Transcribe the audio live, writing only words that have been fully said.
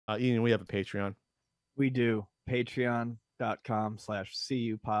Ian, we have a Patreon. We do.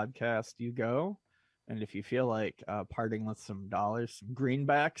 Patreon.com/CU podcast. You go. And if you feel like parting with some dollars, some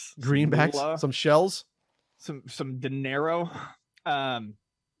greenbacks, Some shells, some dinero,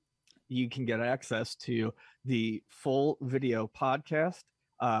 you can get access to the full video podcast,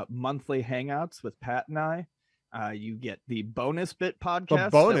 monthly hangouts with Pat and I. You get the bonus bit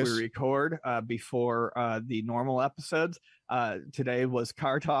podcast that we record before the normal episodes. Today was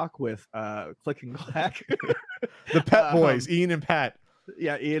Car Talk with Click and Clack. The Pet Boys, Ian and Pat.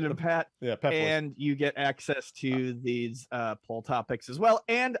 Yeah, Ian and Pat. Yeah, Pet Boys. And you get access to these poll topics as well.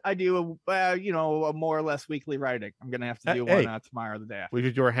 And I do a more or less weekly writing. I'm gonna have to do one tomorrow or the day after. We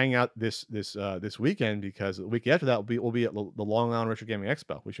could do our hangout this weekend, because the week after that we'll be at the Long Island Retro Gaming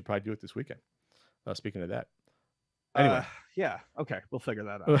Expo. We should probably do it this weekend. Speaking of that. Anyway. Yeah. Okay. We'll figure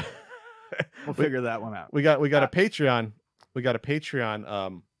that out. We'll figure that one out. We got a Patreon. We got a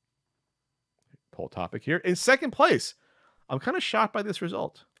Patreon poll topic here. In second place, I'm kind of shocked by this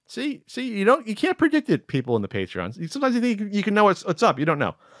result. See, you can't predict it, people in the Patreons. Sometimes you think you can know what's up. You don't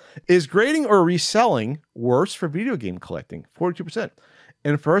know. Is grading or reselling worse for video game collecting? 42%.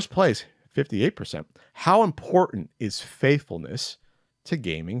 In first place, 58%. How important is faithfulness to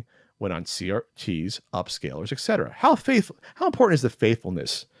gaming when on CRTs, upscalers, etc.? How important is the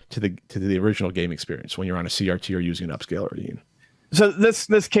faithfulness to the original game experience when you're on a CRT or using an upscaler, Ian? So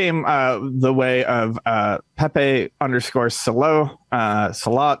this came the way of Pepe_Salot.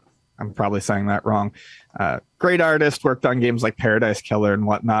 I'm probably saying that wrong. Great artist, worked on games like Paradise Killer and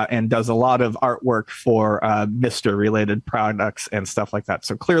whatnot, and does a lot of artwork for Mister related products and stuff like that.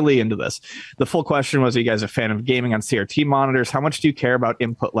 So clearly into this. The full question was, are you guys a fan of gaming on CRT monitors? How much do you care about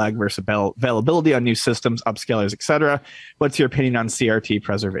input lag versus availability on new systems, upscalers, etc.? What's your opinion on CRT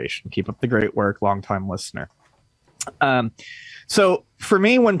preservation? Keep up the great work, longtime listener. So for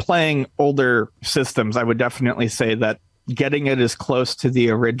me, when playing older systems, I would definitely say that getting it as close to the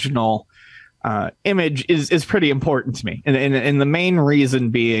original image is pretty important to me. And the main reason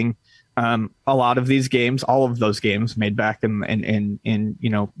being, a lot of these games, all of those games made back in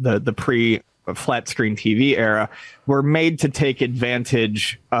the pre flat screen TV era, were made to take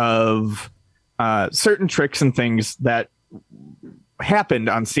advantage of certain tricks and things that happened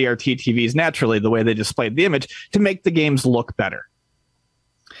on CRT TVs naturally, the way they displayed the image, to make the games look better.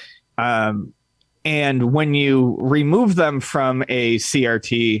 And when you remove them from a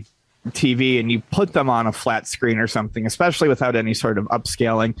CRT TV and you put them on a flat screen or something, especially without any sort of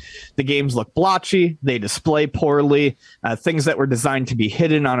upscaling, the games look blotchy, they display poorly. Things that were designed to be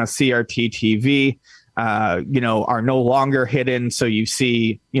hidden on a CRT TV are no longer hidden. So you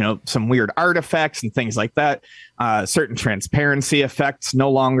see, some weird artifacts and things like that. Certain transparency effects no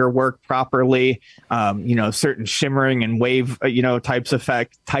longer work properly. Certain shimmering and wave, type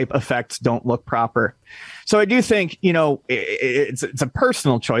effects don't look proper. So I do think, it's a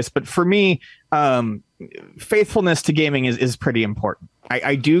personal choice, but for me, faithfulness to gaming is pretty important.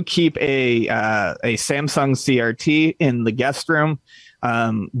 I do keep a Samsung CRT in the guest room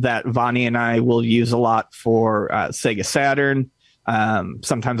that Vonnie and I will use a lot for Sega Saturn.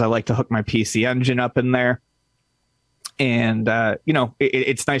 Sometimes I like to hook my PC Engine up in there. And,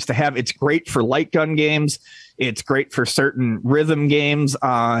 it's nice to have. It's great for light gun games. It's great for certain rhythm games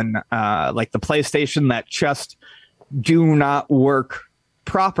on like the PlayStation that just do not work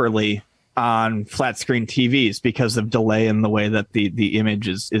properly on flat screen TVs because of delay in the way that the image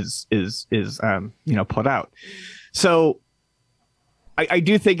is put out. So I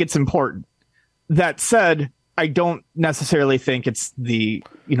do think it's important. That said, I don't necessarily think it's the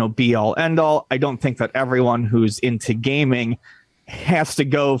be all end all. I don't think that everyone who's into gaming has to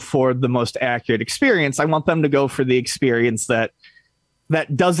go for the most accurate experience. I want them to go for the experience that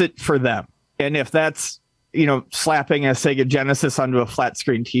does it for them. And if that's slapping a Sega Genesis onto a flat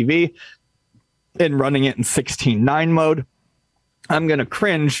screen TV and running it in 16:9 mode, I'm going to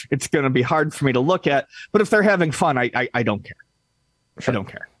cringe. It's going to be hard for me to look at. But if they're having fun, I don't care. Sure. I don't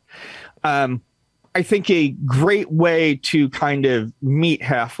care. I think a great way to kind of meet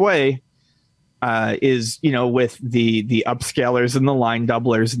halfway is, with the upscalers and the line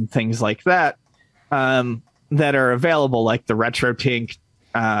doublers and things like that, that are available, like the RetroTink,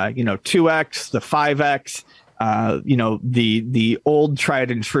 2X, the 5X, the old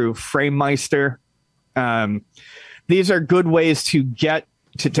tried and true FrameMeister. These are good ways to get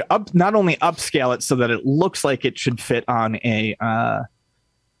to not only upscale it so that it looks like it should fit on a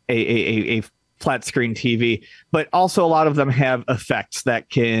flat screen TV, but also a lot of them have effects that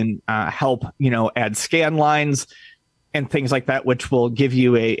can help, add scan lines and things like that, which will give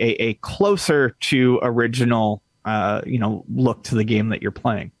you a closer to original, look to the game that you're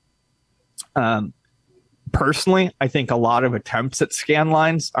playing. Personally, I think a lot of attempts at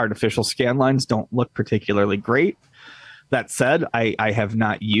artificial scan lines, don't look particularly great. That said, I have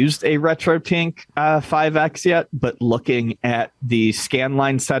not used a RetroTink 5X yet, but looking at the scan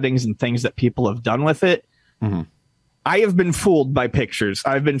line settings and things that people have done with it, I have been fooled by pictures.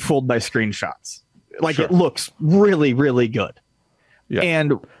 I've been fooled by screenshots. Like, it looks really, really good. Yeah.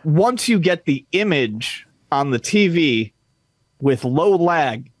 And once you get the image on the TV with low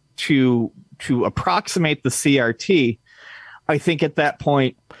lag to approximate the CRT, I think at that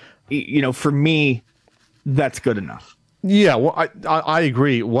point, for me, that's good enough. Yeah, well, I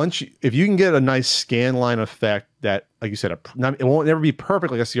agree. If you can get a nice scan line effect that, like you said, it won't never be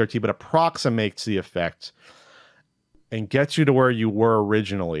perfect like a CRT, but approximates the effect and gets you to where you were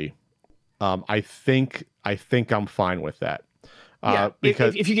originally, I think I'm fine with that.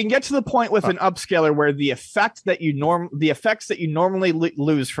 Because if you can get to the point with an upscaler where the effects that you normally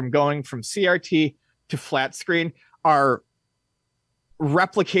lose from going from CRT to flat screen are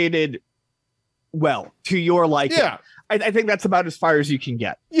replicated well to your liking. Yeah. I think that's about as far as you can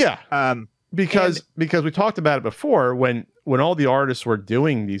get. Yeah. Because we talked about it before, when all the artists were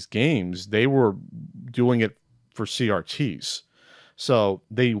doing these games, they were doing it for CRTs. So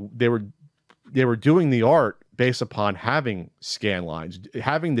they were doing the art based upon having scan lines,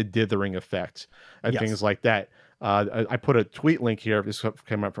 having the dithering effect and things like that. I put a tweet link here. This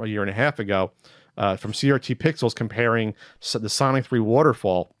came out a year and a half ago from CRT Pixels comparing the Sonic 3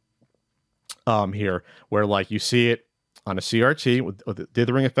 waterfall here, where like you see it on a CRT with the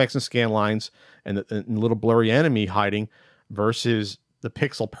dithering effects and scan lines and the little blurry enemy hiding versus the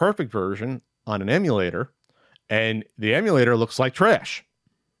pixel perfect version on an emulator, and the emulator looks like trash.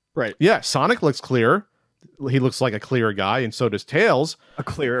 Right. Yeah, Sonic looks clear. He looks like a clearer guy, and so does Tails. A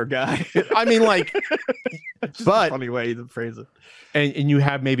clearer guy. I mean, like, but a funny way to phrase it. And you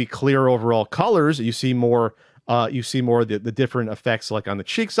have maybe clear overall colors. You see more. You see more of the different effects, like on the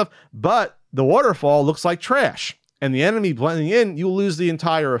cheek stuff. But the waterfall looks like trash, and the enemy blending in, you lose the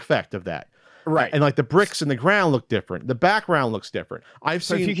entire effect of that. Right. And like the bricks in the ground look different. The background looks different.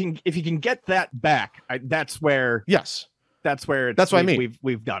 So if you can get that back, that's where. Yes. That's where. That's what I mean.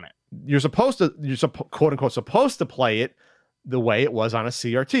 We've done it. You're quote unquote supposed to play it the way it was on a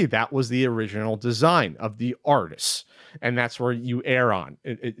CRT. That was the original design of the artists, and that's where you err on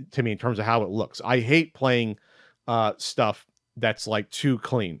to me in terms of how it looks. I hate playing stuff that's like too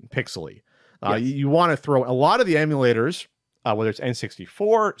clean, pixely. Yes. You want to throw a lot of the emulators, whether it's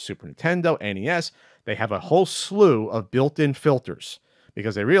N64, Super Nintendo, NES, they have a whole slew of built-in filters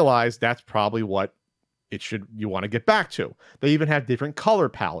because they realize that's probably what you want to get back to. They even have different color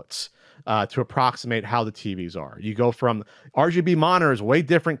palettes to approximate how the TVs are. You go from RGB monitors, way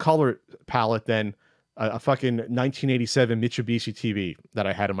different color palette than a fucking 1987 Mitsubishi TV that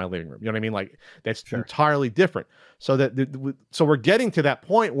I had in my living room. You know what I mean? Like, that's entirely different. So so we're getting to that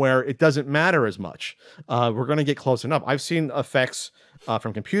point where it doesn't matter as much. We're going to get close enough. I've seen effects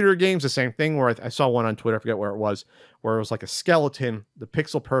from computer games, the same thing, where I saw one on Twitter, I forget where it was like a skeleton, the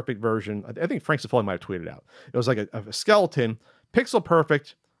pixel perfect version. I think Frank Cifoli might have tweeted out. It was like a skeleton, pixel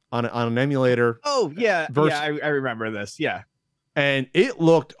perfect on an emulator. Oh, yeah. I remember this. Yeah. And it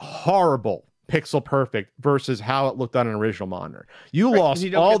looked horrible. Pixel perfect versus how it looked on an original monitor. You lost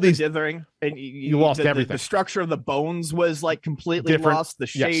all these dithering, and you lost everything. The structure of the bones was like completely lost. The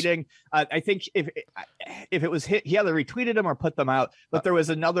shading. Yes. I think if it was hit, he either retweeted them or put them out. But there was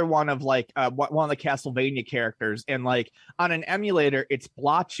another one of like one of the Castlevania characters, and like on an emulator, it's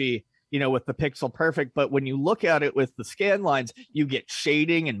blotchy, with the pixel perfect. But when you look at it with the scan lines, you get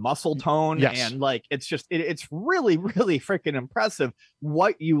shading and muscle tone, and like it's just it's really, really freaking impressive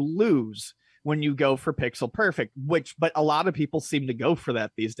what you lose when you go for pixel perfect, but a lot of people seem to go for that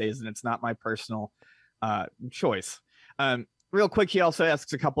these days, and it's not my personal choice. Real quick, he also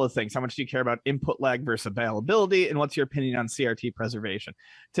asks a couple of things. How much do you care about input lag versus availability, and what's your opinion on CRT preservation?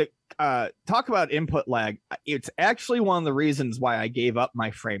 To talk about input lag, it's actually one of the reasons why I gave up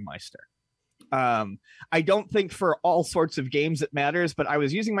my FrameMeister. I don't think for all sorts of games it matters, but I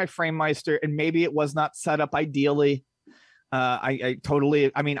was using my FrameMeister, and maybe it was not set up ideally. I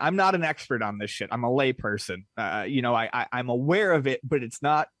mean, I'm not an expert on this shit. I'm a lay person. I'm aware of it, but it's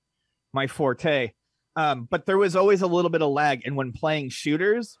not my forte. But there was always a little bit of lag. And when playing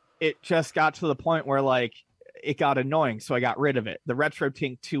shooters, it just got to the point where like it got annoying. So I got rid of it. The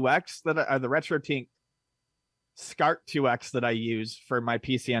RetroTink 2X the RetroTink SCART 2X that I use for my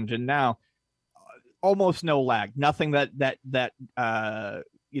PC Engine now, almost no lag. Nothing that doesn't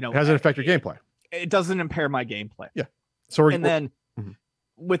affect your gameplay. It doesn't impair my gameplay. Yeah. So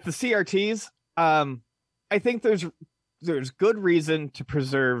with the CRTs, I think there's good reason to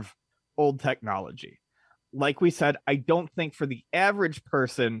preserve old technology. Like we said, I don't think for the average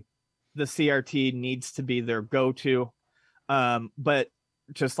person, the CRT needs to be their go-to. But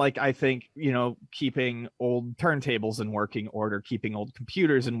just like I think, keeping old turntables in working order, keeping old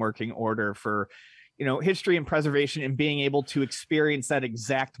computers in working order for, history and preservation and being able to experience that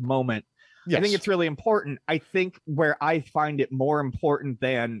exact moment. Yes. I think it's really important. I think where I find it more important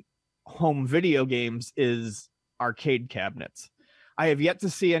than home video games is arcade cabinets. I have yet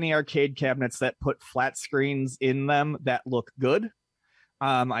to see any arcade cabinets that put flat screens in them that look good.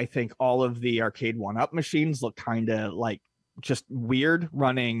 I think all of the arcade 1-up machines look kind of like just weird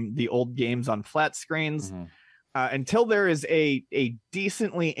running the old games on flat screens. Mm-hmm. Until there is a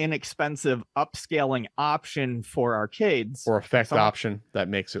decently inexpensive upscaling option for arcades or effect option that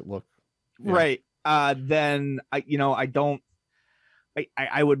makes it look right, then I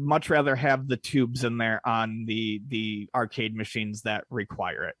would much rather have the tubes in there on the arcade machines that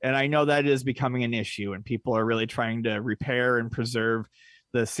require it. And I know that is becoming an issue, and people are really trying to repair and preserve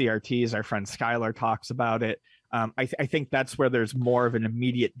the CRTs. Our friend Skylar talks about it. I think that's where there's more of an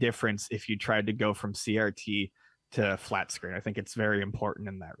immediate difference if you tried to go from CRT to flat screen. I think it's very important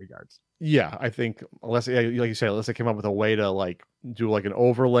in that regards. Yeah, I think like you say, unless they came up with a way to like do like an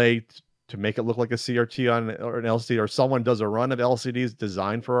overlay to make it look like a CRT or an LCD, or someone does a run of LCDs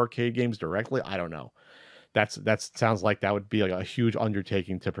designed for arcade games directly. I don't know. That sounds like that would be like a huge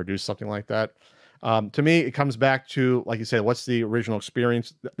undertaking to produce something like that. To me, it comes back to, like you said, what's the original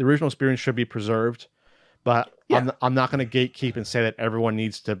experience? The original experience should be preserved, but yeah. I'm not going to gatekeep and say that everyone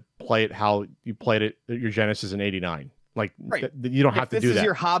needs to play it how you played it your Genesis in '89. Like, right. You don't have to do that. If this is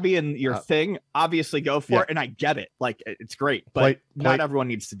your hobby and your thing, obviously go for it. And I get it. Like, it's great, but not everyone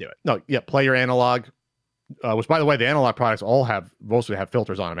needs to do it. No, yeah, play your analog. Which, by the way, the analog products mostly have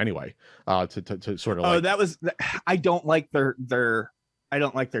filters on them anyway. To sort of. I don't like their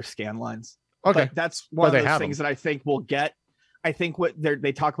scan lines. Okay, but that's one of those things that I think we'll get. I think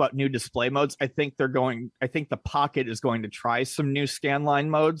they talk about new display modes. I think the Pocket is going to try some new scan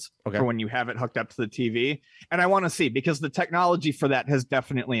line modes for when you have it hooked up to the TV. And I want to see, because the technology for that has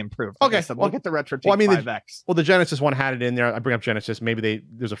definitely improved. Like I said, look at the Retro 5X. The Genesis one had it in there. I bring up Genesis. Maybe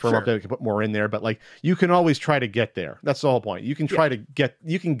there's a firmware update that can put more in there, but like you can always try to get there. That's the whole point. You can try to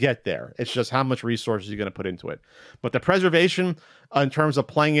get there. It's just how much resources you're going to put into it. But the preservation in terms of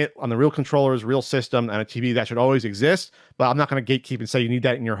playing it on the real controllers, real system, and a TV, that should always exist. But I'm not going to gatekeep and say you need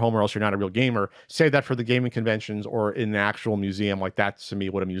that in your home or else you're not a real gamer. Save that for the gaming conventions or in the actual museum. Like, that's to me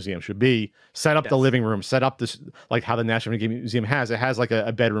what a museum should be. Set up the living room. Set up this, like how the National Video Game Museum has. It has like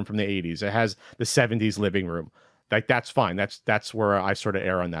a bedroom from the 80s. It has the 70s living room. Like, that's fine. That's where I sort of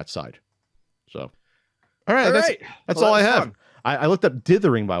err on that side. So, all right. That's all I have. I looked up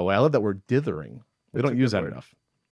dithering, by the way. I love that word, dithering. We don't use that enough.